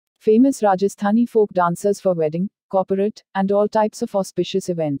Famous Rajasthani folk dancers for wedding, corporate, and all types of auspicious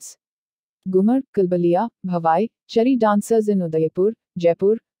events. Ghumar, Kalbalia, Bhavai, Chari dancers in Udaipur,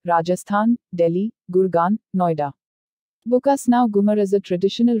 Jaipur, Rajasthan, Delhi, Gurgaon, Noida. Book us now. Ghumar is a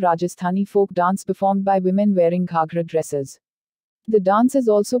traditional Rajasthani folk dance performed by women wearing ghagra dresses. The dance is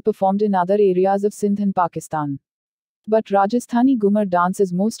also performed in other areas of Sindh and Pakistan. But Rajasthani Ghumar dance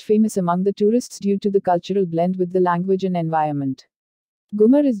is most famous among the tourists due to the cultural blend with the language and environment.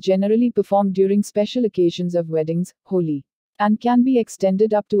 Ghumar is generally performed during special occasions of weddings, Holi, and can be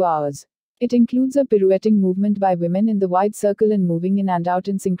extended up to hours. It includes a pirouetting movement by women in the wide circle and moving in and out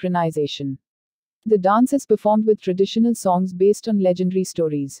in synchronization. The dance is performed with traditional songs based on legendary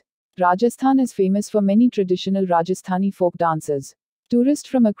stories. Rajasthan is famous for many traditional Rajasthani folk dances. Tourists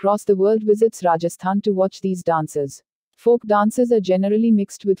from across the world visits Rajasthan to watch these dances. Folk dances are generally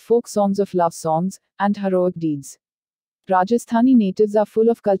mixed with folk songs of love songs and heroic deeds. Rajasthani natives are full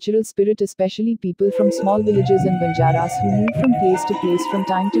of cultural spirit, especially people from small villages and Banjaras who move from place to place from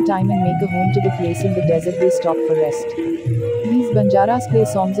time to time and make a home to the place in the desert they stop for rest. These Banjaras play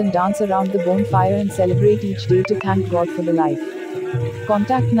songs and dance around the bonfire and celebrate each day to thank God for the life.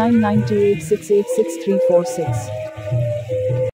 Contact 9928686346.